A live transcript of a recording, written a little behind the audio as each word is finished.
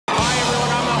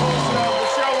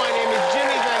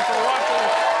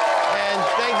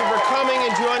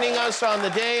us on the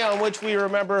day on which we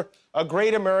remember a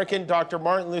great American, Dr.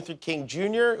 Martin Luther King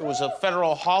Jr. It was a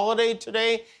federal holiday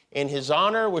today in his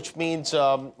honor, which means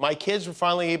my kids were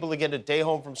finally able to get a day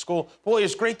home from school. Boy,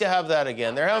 it's great to have that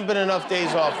again. There haven't been enough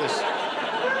days off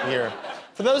this year.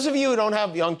 For those of you who don't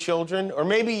have young children, or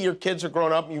maybe your kids are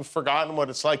grown up and you've forgotten what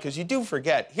it's like, because you do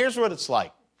forget, here's what it's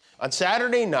like. On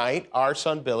Saturday night, our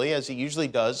son Billy, as he usually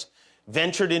does,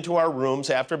 ventured into our rooms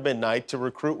after midnight to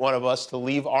recruit one of us to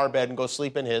leave our bed and go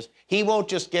sleep in his. He won't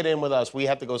just get in with us. We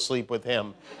have to go sleep with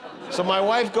him. So my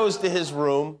wife goes to his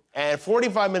room, and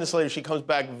 45 minutes later, she comes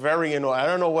back very annoyed. I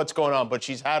don't know what's going on, but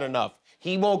she's had enough.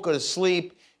 He won't go to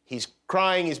sleep. He's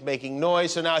crying. He's making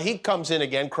noise. So now he comes in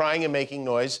again, crying and making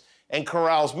noise, and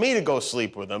corrals me to go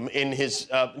sleep with him in his...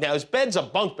 now, his bed's a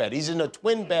bunk bed. He's in a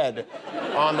twin bed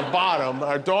on the bottom.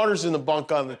 Our daughter's in the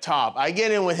bunk on the top. I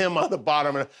get in with him on the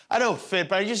bottom, and I don't fit,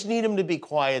 but I just need him to be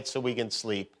quiet so we can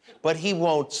sleep. But he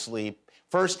won't sleep.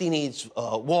 First, he needs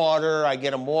water. I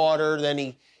get him water. Then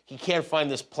he can't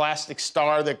find this plastic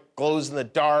star that glows in the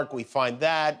dark. We find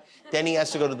that. Then he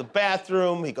has to go to the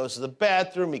bathroom. He goes to the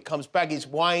bathroom. He comes back. He's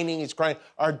whining. He's crying.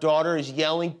 Our daughter is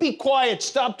yelling, "Be quiet.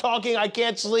 Stop talking. I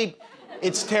can't sleep."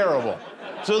 It's terrible.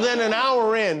 So then an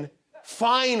hour in,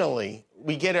 finally,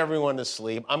 we get everyone to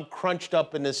sleep. I'm crunched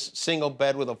up in this single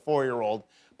bed with a 4-year-old,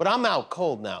 but I'm out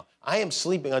cold now. I am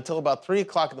sleeping until about 3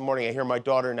 o'clock in the morning. I hear my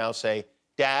daughter now say,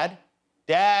 "Dad,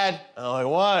 Dad." I'm like,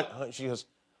 "What?" She goes,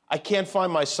 "I can't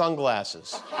find my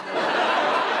sunglasses."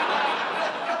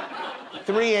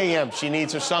 3 a.m., she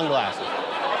needs her sunglasses.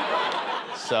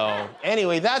 So,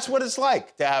 anyway, that's what it's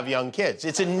like to have young kids.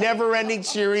 It's a never-ending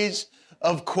series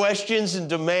of questions and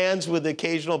demands with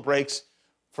occasional breaks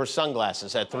for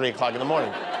sunglasses at 3 o'clock in the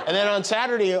morning. And then on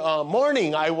Saturday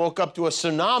morning, I woke up to a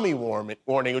tsunami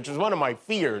warning, which was one of my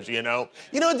fears, you know?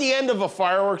 You know at the end of a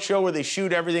fireworks show where they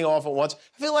shoot everything off at once?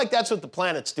 I feel like that's what the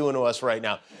planet's doing to us right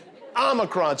now.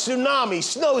 Omicron, tsunami,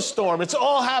 snowstorm, it's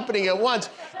all happening at once.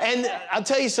 And I'll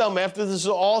tell you something, after this is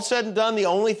all said and done, the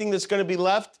only thing that's gonna be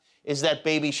left is that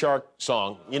Baby Shark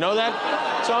song. You know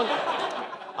that song?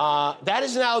 That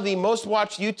is now the most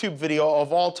watched YouTube video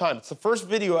of all time. It's the first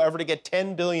video ever to get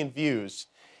 10 billion views.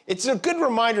 It's a good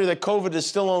reminder that COVID is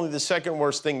still only the second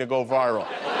worst thing to go viral.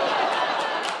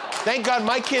 Thank God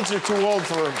my kids are too old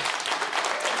for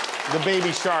the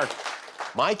Baby Shark.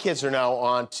 My kids are now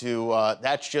on to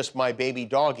That's Just My Baby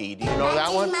Doggy. Do you know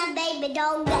that one? That's just my baby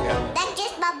dog. Yeah. That's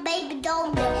just my baby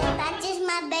dog. That's just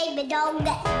my baby dog.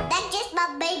 That's just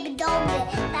my baby dog.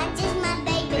 That's just my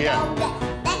baby dog.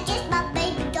 That's just my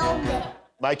baby dog.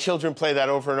 My children play that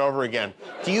over and over again.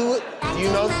 Do you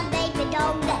know? That's just my baby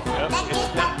dog. That's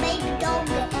just my baby dog.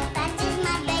 That's just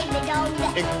my baby dog.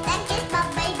 That's just my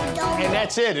baby dog. And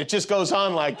that's it. It just goes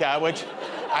on like that, which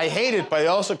I hate it, but I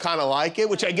also kind of like it,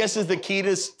 which I guess is the key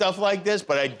to stuff like this,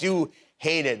 but I do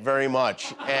hate it very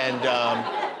much. And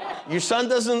your son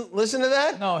doesn't listen to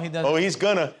that? No, he doesn't. Oh, he's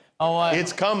gonna. Oh,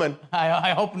 it's coming.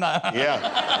 I hope not.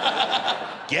 Yeah.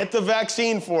 Get the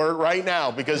vaccine for it right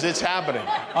now, because it's happening.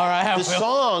 All right, I will. The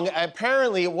song,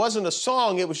 apparently it wasn't a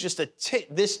song, it was just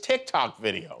this TikTok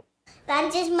video.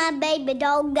 That's just my baby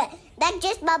dog. That's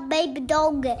just my baby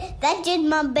dog. That's just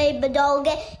my baby dog.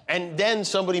 And then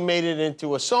somebody made it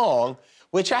into a song,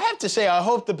 which I have to say, I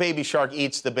hope the baby shark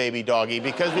eats the baby doggy,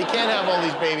 because we can't have all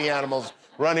these baby animals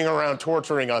running around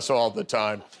torturing us all the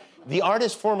time. The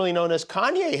artist formerly known as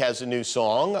Kanye has a new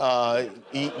song,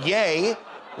 Ye,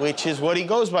 which is what he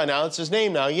goes by now. It's his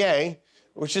name now, Ye,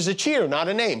 which is a cheer, not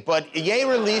a name. But Ye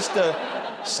released a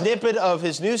snippet of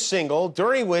his new single,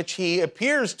 during which he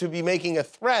appears to be making a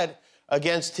threat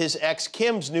against his ex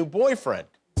Kim's new boyfriend.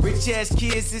 Rich ass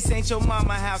kids, this ain't your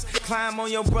mama house. Climb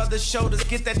on your brother's shoulders,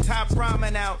 get that top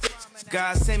ramen out.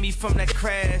 God sent me from that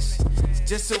crash,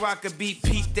 just so I could beat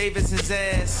Pete Davidson's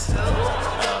ass.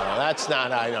 That's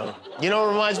not, I know. You know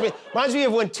what reminds me? Reminds me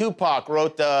of when Tupac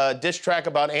wrote the diss track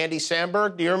about Andy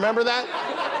Samberg. Do you remember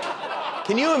that?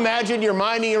 Can you imagine you're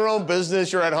minding your own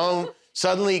business, you're at home,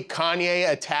 suddenly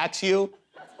Kanye attacks you?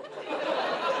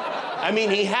 I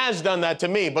mean, he has done that to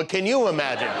me, but can you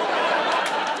imagine?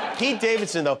 Pete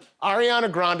Davidson, though,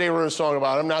 Ariana Grande wrote a song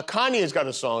about him. Now, Kanye's got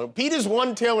a song. Pete is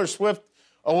one Taylor Swift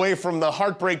away from the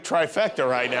heartbreak trifecta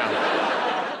right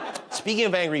now. Speaking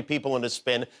of angry people in a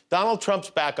spin, Donald Trump's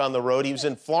back on the road. He was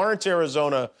in Florence,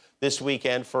 Arizona this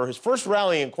weekend for his first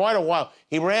rally in quite a while.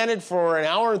 He ran it for an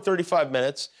hour and 35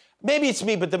 minutes. Maybe it's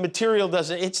me, but the material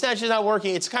doesn't, it's not just not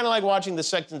working. It's kind of like watching the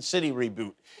Sex and the City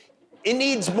reboot. It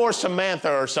needs more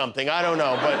Samantha or something, I don't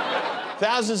know, but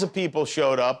Thousands of people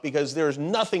showed up because there's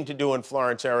nothing to do in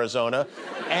Florence, Arizona.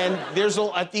 And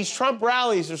at these Trump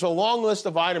rallies, there's a long list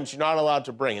of items you're not allowed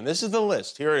to bring. And this is the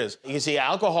list. Here it is. You can see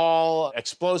alcohol,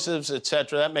 explosives,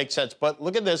 etc. That makes sense. But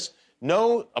look at this.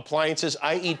 No appliances,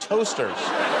 i.e. toasters.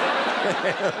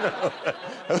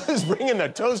 Who's bringing the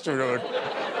toaster to it?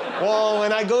 Well,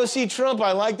 when I go see Trump,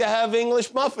 I like to have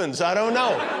English muffins. I don't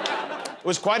know. It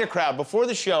was quite a crowd. Before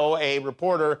the show, a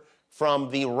reporter from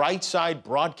the Right Side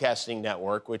Broadcasting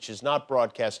Network, which is not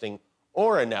broadcasting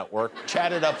or a network,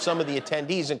 chatted up some of the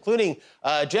attendees, including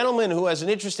a gentleman who has an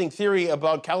interesting theory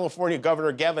about California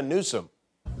Governor Gavin Newsom.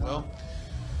 Well,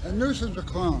 and Newsom's a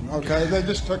clown, okay? They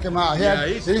just took him out.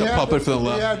 He's a puppet for the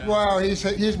left. He's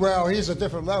a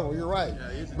different level, you're right.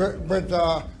 But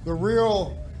the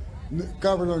real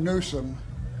Governor Newsom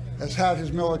has had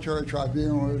his military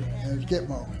tribunal in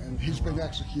Kimmel, and he's been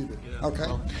executed. Okay.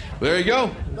 Well, there you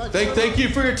go. Thank you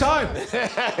for your time.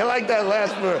 I like that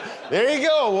last move. There you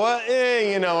go. Well,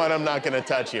 you know what? I'm not going to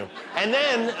touch you. And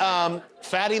then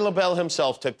Fatty LaBelle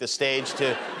himself took the stage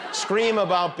to scream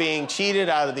about being cheated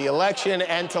out of the election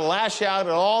and to lash out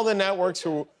at all the networks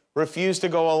who refused to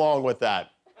go along with that.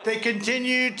 They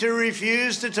continue to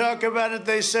refuse to talk about it.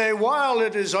 They say, while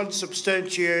it is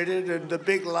unsubstantiated and the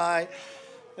big lie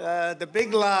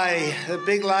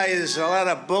is a lot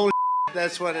of bull.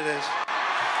 That's what it is.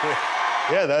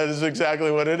 Yeah, that is exactly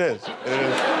what it is. It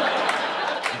is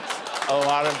a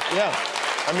lot of, yeah.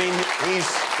 I mean,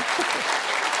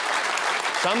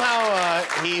 somehow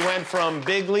he went from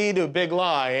big lead to big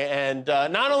lie. And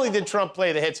not only did Trump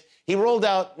play the hits, he rolled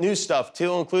out new stuff,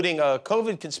 too, including a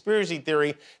COVID conspiracy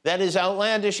theory that is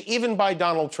outlandish even by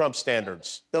Donald Trump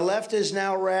standards. The left is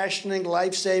now rationing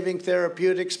life-saving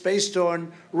therapeutics based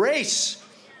on race,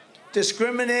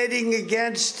 discriminating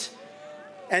against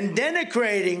and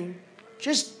denigrating,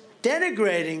 just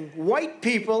denigrating white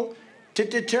people to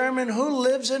determine who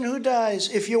lives and who dies.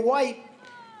 If you're white,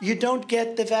 you don't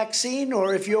get the vaccine,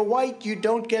 or if you're white, you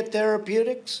don't get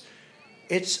therapeutics.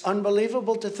 It's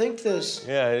unbelievable to think this.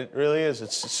 Yeah, it really is.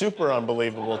 It's super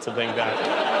unbelievable to think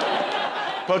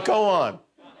that. But go on.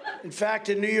 In fact,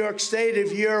 in New York State,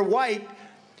 if you're white,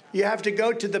 you have to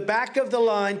go to the back of the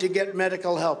line to get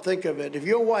medical help. Think of it. If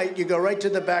you're white, you go right to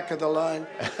the back of the line.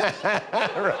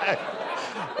 Right.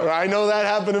 I know that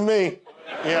happened to me.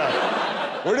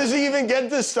 Yeah. Where does he even get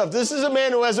this stuff? This is a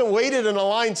man who hasn't waited in a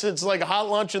line since like hot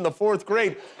lunch in the 4th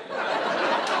grade.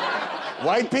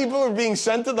 White people are being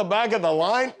sent to the back of the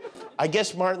line? I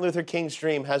guess Martin Luther King's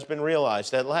dream has been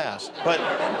realized at last. But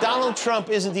Donald Trump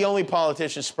isn't the only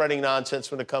politician spreading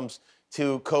nonsense when it comes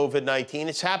to COVID-19.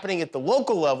 It's happening at the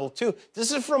local level, too.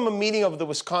 This is from a meeting of the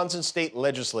Wisconsin State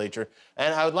Legislature.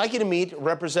 And I would like you to meet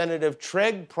Representative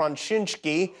Treig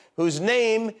Pronschinske, whose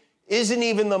name isn't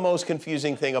even the most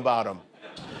confusing thing about him.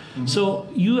 So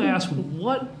you ask,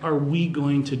 what are we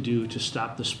going to do to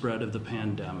stop the spread of the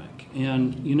pandemic?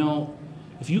 And, you know,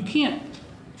 if you can't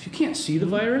see the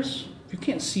virus, if you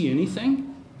can't see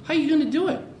anything, how are you going to do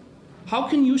it? How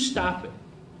can you stop it?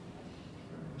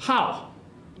 How?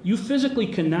 You physically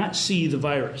cannot see the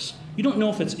virus. You don't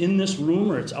know if it's in this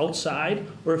room or it's outside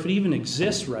or if it even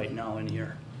exists right now in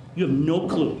here. You have no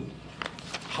clue.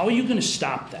 How are you going to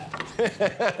stop that?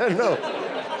 No.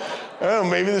 I don't know,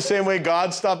 maybe the same way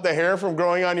God stopped the hair from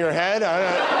growing on your head.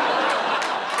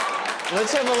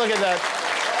 Let's have a look at that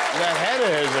head of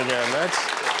his again.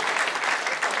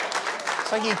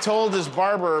 It's like he told his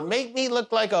barber, make me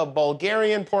look like a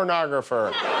Bulgarian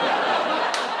pornographer.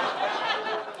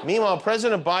 Meanwhile,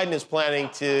 President Biden is planning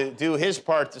to do his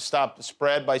part to stop the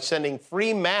spread by sending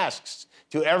free masks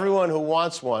to everyone who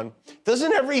wants one.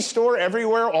 Doesn't every store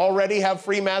everywhere already have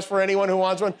free masks for anyone who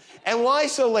wants one? And why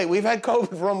so late? We've had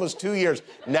COVID for almost 2 years.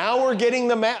 Now we're getting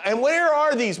the mask. And where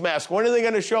are these masks? When are they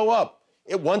going to show up?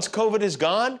 Once COVID is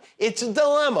gone? It's a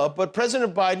dilemma, but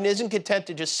President Biden isn't content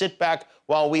to just sit back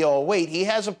while we all wait. He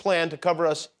has a plan to cover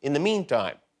us in the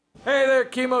meantime. Hey there,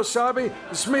 Kimo-sabe.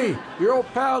 It's me, your old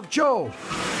pal Joe.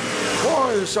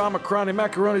 Boy, this Omicron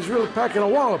macaroni's really packing a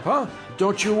wallop, huh?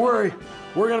 Don't you worry.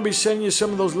 We're going to be sending you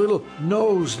some of those little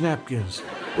nose napkins.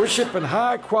 We're shipping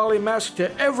high-quality masks to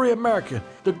every American.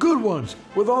 The good ones,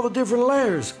 with all the different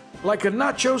layers, like a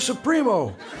Nacho Supremo.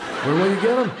 When will you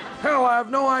get them? Hell, I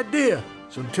have no idea.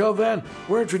 So until then,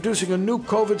 we're introducing a new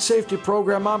COVID safety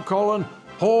program I'm calling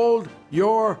Hold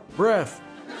Your Breath.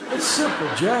 It's simple,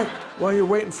 Jack. While you're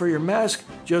waiting for your mask,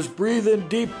 just breathe in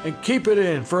deep and keep it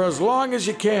in for as long as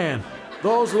you can.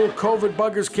 Those little COVID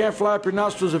buggers can't fly up your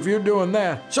nostrils if you're doing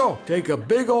that. So take a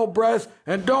big old breath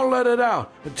and don't let it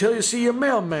out until you see your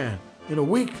mailman in a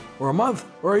week or a month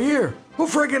or a year. Who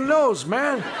friggin' knows,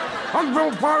 man? I'm Joe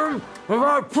Biden, and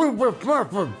I prove with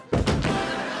nothing.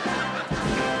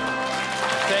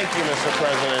 you, Mr.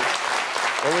 President.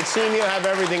 It would seem you have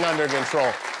everything under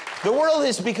control. The world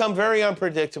has become very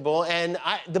unpredictable, and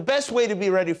the best way to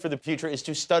be ready for the future is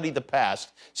to study the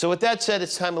past. So with that said,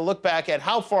 it's time to look back at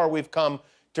how far we've come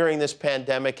during this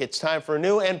pandemic. It's time for a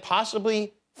new and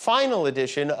possibly final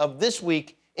edition of This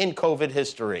Week in COVID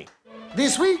History.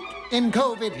 This week in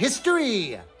COVID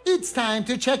history, it's time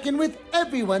to check in with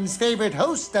everyone's favorite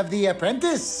host of The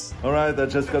Apprentice. All right, I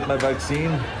just got my vaccine,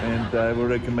 and I will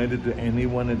recommend it to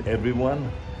anyone and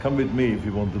everyone. Come with me if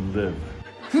you want to live.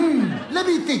 Let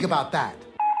me think about that.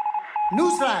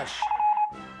 Newsflash.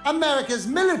 America's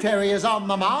military is on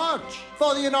the march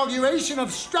for the inauguration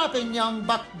of strapping young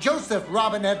buck Joseph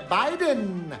Robinette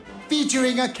Biden,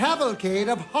 featuring a cavalcade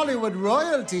of Hollywood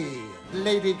royalty.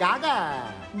 Lady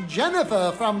Gaga,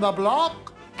 Jennifer from the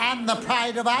Block, and the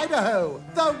pride of Idaho,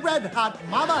 the Red Hot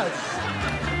Mamas.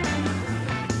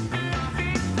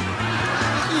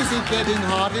 Is it getting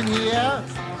hot in here?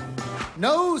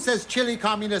 No, says chilly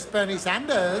communist Bernie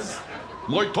Sanders.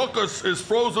 My tuchus is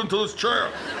frozen to this chair.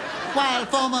 While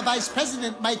former Vice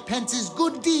President Mike Pence's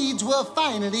good deeds were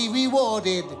finally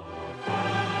rewarded.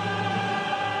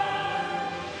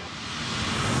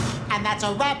 And that's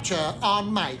a rapture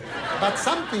on Mike. But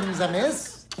something's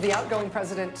amiss. The outgoing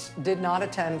president did not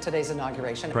attend today's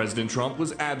inauguration. President Trump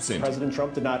was absent. President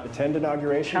Trump did not attend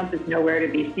inauguration. Trump is nowhere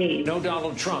to be seen. No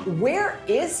Donald Trump. Where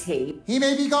is he? He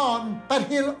may be gone, but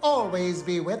he'll always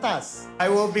be with us. I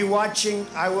will be watching,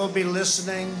 I will be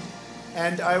listening,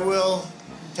 and I will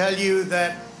tell you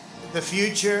that the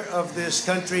future of this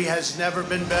country has never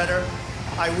been better.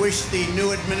 I wish the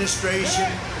new administration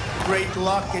great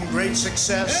luck and great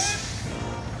success.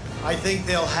 I think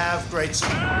they'll have great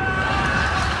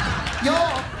success. You're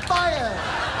fired!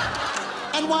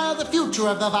 And while the future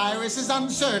of the virus is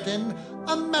uncertain,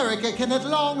 America can at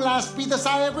long last breathe a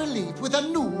sigh of relief with a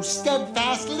new,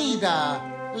 steadfast leader.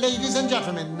 Ladies and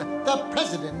gentlemen, the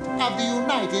President of the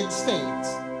United States.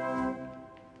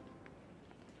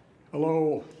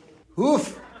 Hello.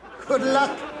 Oof, good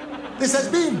luck. This has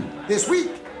been This Week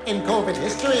in COVID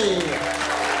History.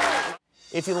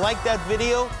 If you like that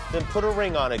video, then put a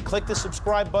ring on it. Click the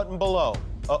subscribe button below.